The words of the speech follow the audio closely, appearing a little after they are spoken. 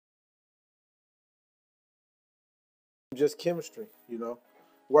Just chemistry, you know,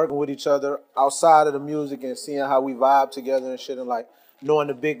 working with each other outside of the music and seeing how we vibe together and shit, and like knowing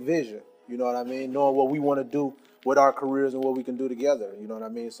the big vision. You know what I mean? Knowing what we want to do with our careers and what we can do together. You know what I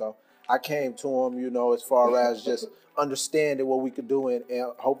mean? So I came to him, you know, as far as just understanding what we could do and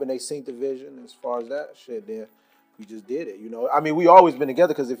hoping they sink the vision. As far as that shit, then we just did it. You know, I mean, we always been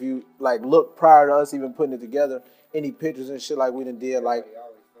together because if you like look prior to us even putting it together, any pictures and shit like we done did, like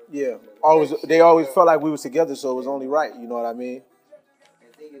yeah, always they always felt like we was together, so it was only right. You know what I mean?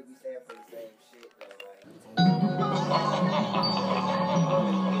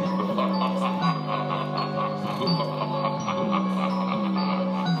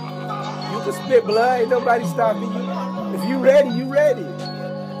 You can spit blood, ain't nobody stopping you. If you ready, you ready.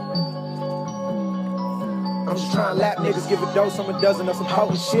 I'm just trying to lap niggas, give a dose, I'm a dozen of some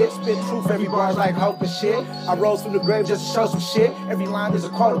potent shit. Spit truth, every bar's like hope and shit. I rose from the grave just to show some shit. Every line is a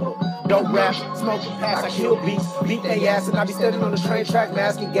quotable. Don't rap, smoke and pass, I kill beats. Beat they ass and I be standing on the train track,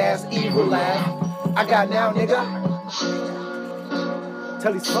 masking gas, evil laugh. I got now, nigga.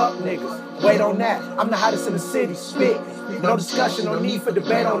 Tell these fuck niggas, wait on that. I'm the hottest in the city, spit. No discussion, no need for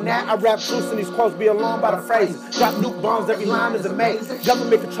debate on that. I rap truths and these quotes be alone by the phrases. Drop nuke bombs, every line is a mate.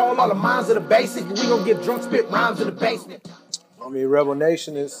 Government control, all the minds are the basic. We gon' get drunk, spit rhymes in the basement. I mean, Rebel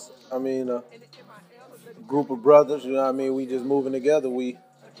Nation is, a group of brothers, you know what I mean? We just moving together, we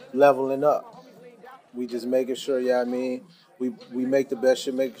leveling up. We just making sure, we make the best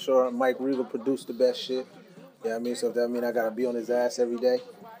shit, making sure Mike Regal produced the best shit. Yeah, so if that mean I gotta be on his ass every day,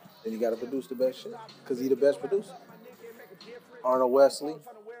 then he gotta produce the best shit, cause he the best producer. Arnold Wesley,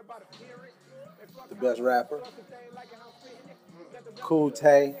 the best rapper. Cool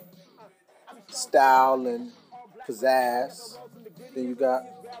Tay, style and pizzazz. Then you got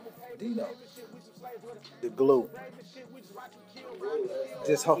Dino, the glue.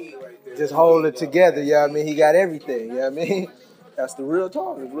 Just hold it together, you know what I mean? He got everything, you know what I mean? That's the real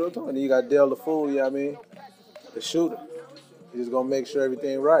talk, it's real talk. And then you got Dale the Fool, you know what I mean? The shooter. He's just gonna make sure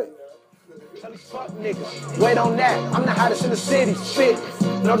everything right. Fuck niggas, wait on that. I'm the hottest in the city, spit.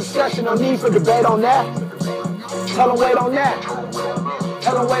 No discussion, no need for debate on that. Tell them wait on that.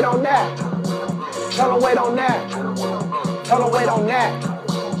 Tell them wait on that. Tell them wait on that. Tell them wait on that.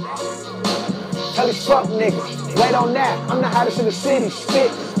 Tell these fuck niggas, wait on that. I'm the hottest in the city,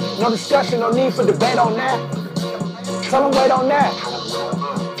 spit. No discussion, no need for debate on that. Tell them wait on that.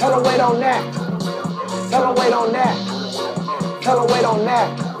 Tell them wait on that. Tell them wait on that. Tell them wait on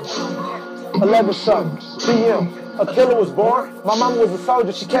that. 11 something, p.m. A killer was born. My mama was a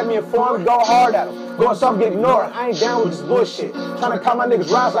soldier, she kept me informed. Go hard at him. Going soft, get ignored. I ain't down with this bullshit. Trying to call my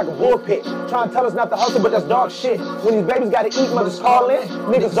niggas rise like a bullpit. Trying to tell us not to hustle, but that's dog shit. When these babies gotta eat, mothers call in.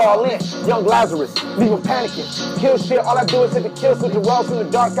 Niggas all in. Young Lazarus, leave them panicking. Kill shit, all I do is hit the kill switch and roll from the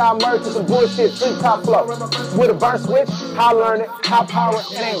dark. I merge to some bullshit, free top flow. With a burn switch, how learn it, how power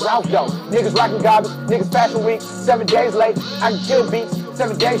it, ain't Ralph though. Niggas rockin' garbage, niggas fashion week, 7 days late. I can kill beats,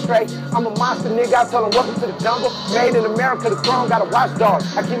 7 days straight. I'm a monster nigga, I tell them welcome to the jungle. Made in America, the throne got a watchdog.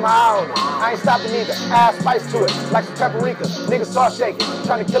 I keep my eye on it, I ain't stopping either. Add spice to it, like some paprika. Niggas sauce shaking,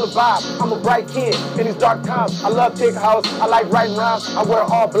 trying to kill a vibe. I'm a bright kid in these dark times. I love thick hoes, I like writing rhymes. I wear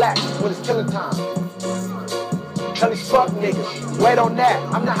all black when it's killing time. Tell these fuck niggas, wait on that.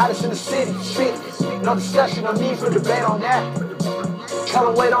 I'm the hottest in the city, shit. No discussion, no need for debate on that. Tell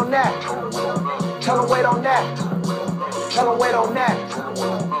them wait on that. Tell them wait on that. Tell them wait on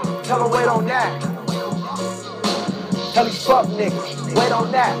that. Tell them wait on that. Tell these fuck niggas, wait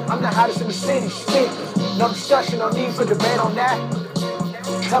on that. I'm the hottest in the city, shit. No discussion, no need for debate on that.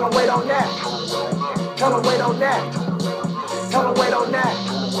 Tell them wait on that. Tell them wait on that. Tell them wait on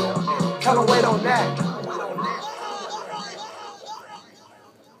that. Tell them wait on that.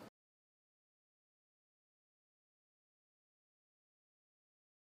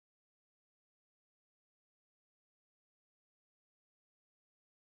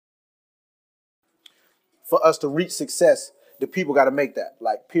 For us to reach success, the people got to make that,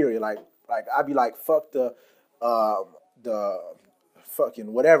 like, period. Like I be like, fuck the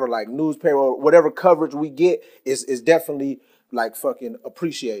fucking whatever, like newspaper or whatever coverage we get is definitely like fucking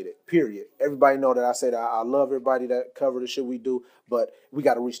appreciated. Period. Everybody know that I say that I love everybody that cover the shit we do, but we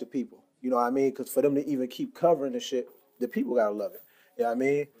got to reach the people. You know what I mean? Because for them to even keep covering the shit, the people got to love it. You know what I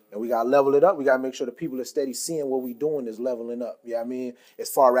mean? And we got to level it up. We got to make sure the people that steady seeing what we doing is leveling up. You know what I mean? As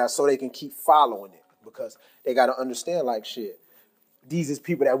far as so they can keep following it, because they got to understand, like, shit, these is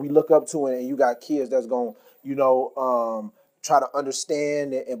people that we look up to, and you got kids that's going to, try to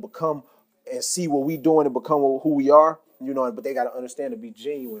understand and become and see what we doing and become who we are, but they got to understand to be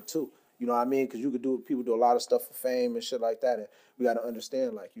genuine too. You know what I mean? Because people do a lot of stuff for fame and shit like that. And we got to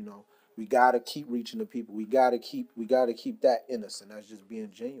understand, like, We gotta keep reaching the people. We gotta keep that innocent. That's just being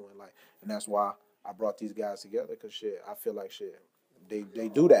genuine. Like, and that's why I brought these guys together. Cause shit, I feel like shit. They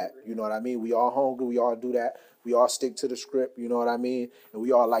do that. You know what I mean? We all hungry. We all do that. We all stick to the script. You know what I mean? And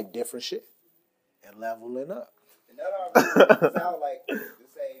we all like different shit and leveling up. And that already sound like